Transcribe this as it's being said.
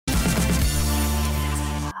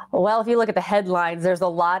Well, if you look at the headlines, there's a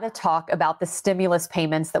lot of talk about the stimulus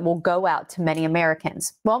payments that will go out to many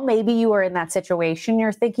Americans. Well, maybe you are in that situation.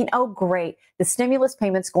 You're thinking, oh, great, the stimulus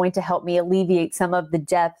payment's going to help me alleviate some of the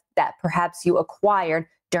debt that perhaps you acquired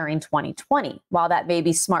during 2020. While that may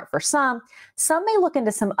be smart for some may look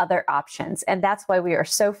into some other options. And that's why we are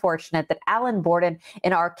so fortunate that Alan Borden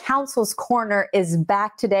in our Counsel's Corner is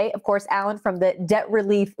back today. Of course, Alan from the Debt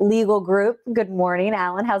Relief Legal Group. Good morning,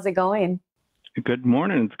 Alan. How's it going? Good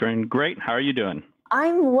morning. It's going great. How are you doing?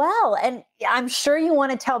 I'm well. And I'm sure you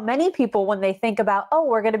want to tell many people when they think about, oh,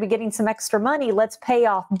 we're going to be getting some extra money, let's pay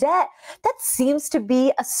off debt. That seems to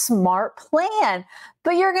be a smart plan.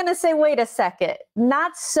 But you're going to say, wait a second,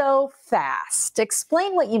 not so fast.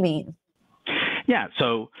 Explain what you mean. Yeah.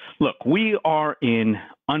 So look, we are in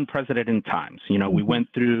unprecedented times. You know, we went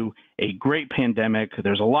through a great pandemic.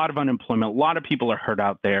 There's a lot of unemployment. A lot of people are hurt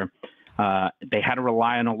out there. They had to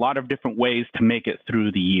rely on a lot of different ways to make it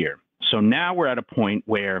through the year. So now we're at a point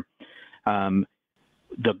where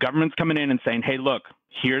the government's coming in and saying, hey, look,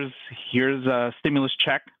 here's a stimulus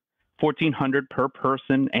check, $1,400 per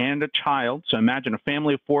person and a child. So imagine a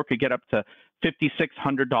family of four could get up to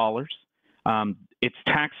 $5,600. It's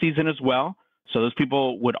tax season as well. So those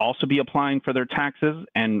people would also be applying for their taxes.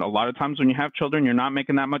 And a lot of times when you have children, you're not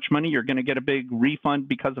making that much money. You're going to get a big refund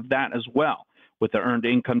because of that as well, with the earned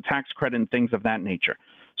income tax credit and things of that nature.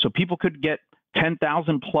 So people could get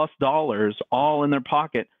 $10,000+ all in their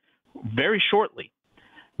pocket very shortly.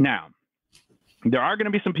 Now, there are going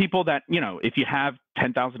to be some people that, you know, if you have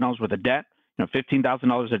 $10,000 worth of debt, you know,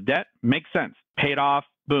 $15,000 of debt, makes sense. Pay it off,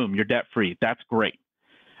 boom, you're debt free. That's great.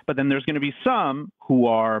 But then there's going to be some who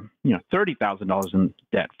are, you know, $30,000 in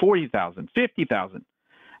debt, $40,000,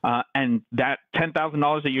 $50,000, and that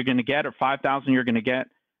 $10,000 that you're going to get or $5,000 you're going to get,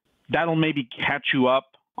 that'll maybe catch you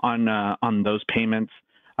up on those payments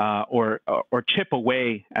or chip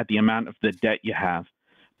away at the amount of the debt you have.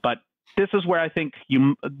 But this is where I think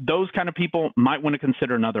those kind of people might want to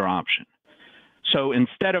consider another option. So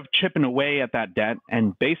instead of chipping away at that debt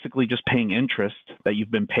and basically just paying interest that you've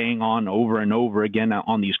been paying on over and over again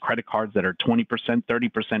on these credit cards that are 20%,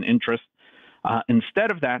 30% interest, instead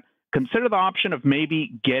of that, consider the option of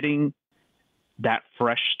maybe getting that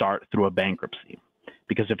fresh start through a bankruptcy.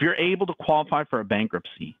 Because if you're able to qualify for a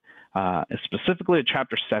bankruptcy, specifically a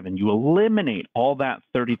Chapter 7, you eliminate all that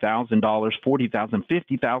 $30,000, $40,000,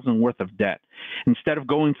 $50,000 worth of debt. Instead of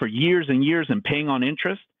going for years and years and paying on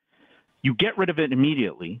interest, you get rid of it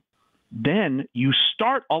immediately. Then you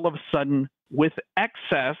start all of a sudden with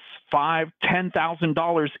excess $5,000,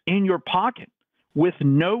 $10,000 in your pocket with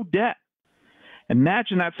no debt.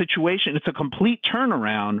 Imagine that situation. It's a complete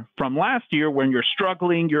turnaround from last year when you're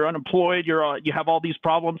struggling, you're unemployed, you have all these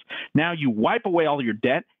problems. Now you wipe away all your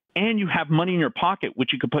debt and you have money in your pocket,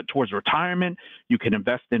 which you could put towards retirement. You can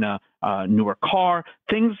invest in a newer car,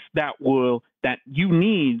 things that you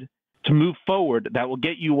need to move forward, that will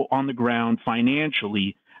get you on the ground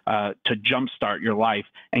financially to jumpstart your life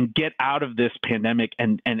and get out of this pandemic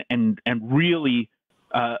and really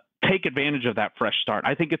take advantage of that fresh start.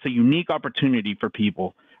 I think it's a unique opportunity for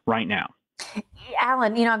people right now.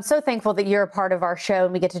 Alan, you know, I'm so thankful that you're a part of our show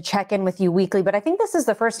and we get to check in with you weekly. But I think this is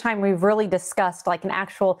the first time we've really discussed like an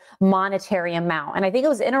actual monetary amount. And I think it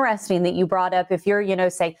was interesting that you brought up if you're, you know,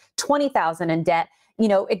 say $20,000 in debt, you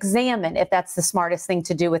know, examine if that's the smartest thing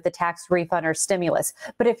to do with the tax refund or stimulus.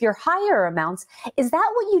 But if you're higher amounts, is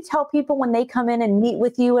that what you tell people when they come in and meet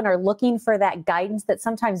with you and are looking for that guidance, that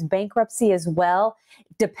sometimes bankruptcy as well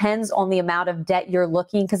depends on the amount of debt you're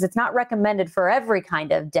looking? Because it's not recommended for every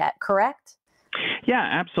kind of debt, correct? Yeah,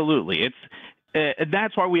 absolutely.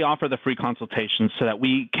 That's why we offer the free consultation, so that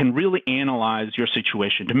we can really analyze your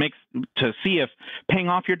situation to see if paying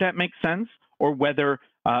off your debt makes sense or whether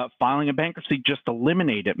filing a bankruptcy just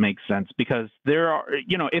eliminate it makes sense, because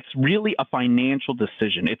it's really a financial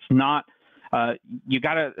decision. It's not, you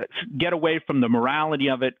got to get away from the morality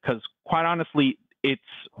of it, because quite honestly, it's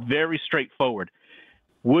very straightforward.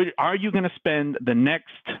 Are you going to spend the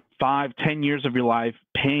next 5, 10 years of your life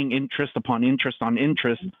paying interest upon interest on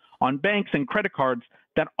interest on banks and credit cards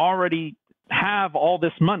that already have all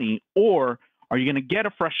this money? Or are you going to get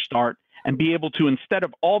a fresh start and be able to, instead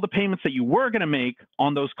of all the payments that you were going to make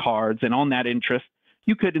on those cards and on that interest,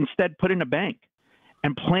 you could instead put in a bank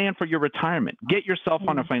and plan for your retirement, get yourself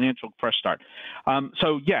on a financial fresh start.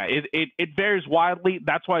 So yeah, it varies widely.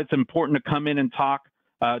 That's why it's important to come in and talk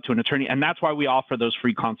to an attorney. And that's why we offer those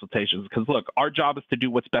free consultations, because look, our job is to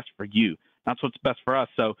do what's best for you, That's what's best for us.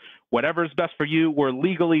 So whatever is best for you, we're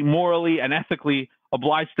legally, morally, and ethically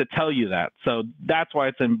obliged to tell you that. So that's why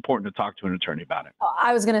it's important to talk to an attorney about it.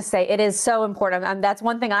 I was going to say it is so important. And that's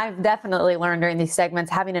one thing I've definitely learned during these segments,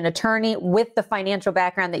 having an attorney with the financial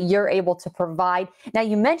background that you're able to provide. Now,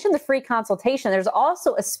 you mentioned the free consultation. There's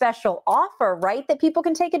also a special offer, right, that people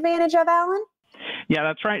can take advantage of, Alan? Yeah,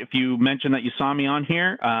 that's right. If you mentioned that you saw me on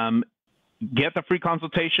here, get the free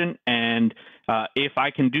consultation, and if I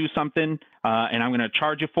can do something and I'm going to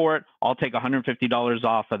charge you for it, I'll take $150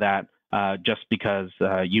 off of that just because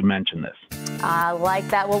you mentioned this. I like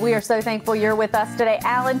that. Well, we are so thankful you're with us today.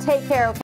 Alan, take care. Okay?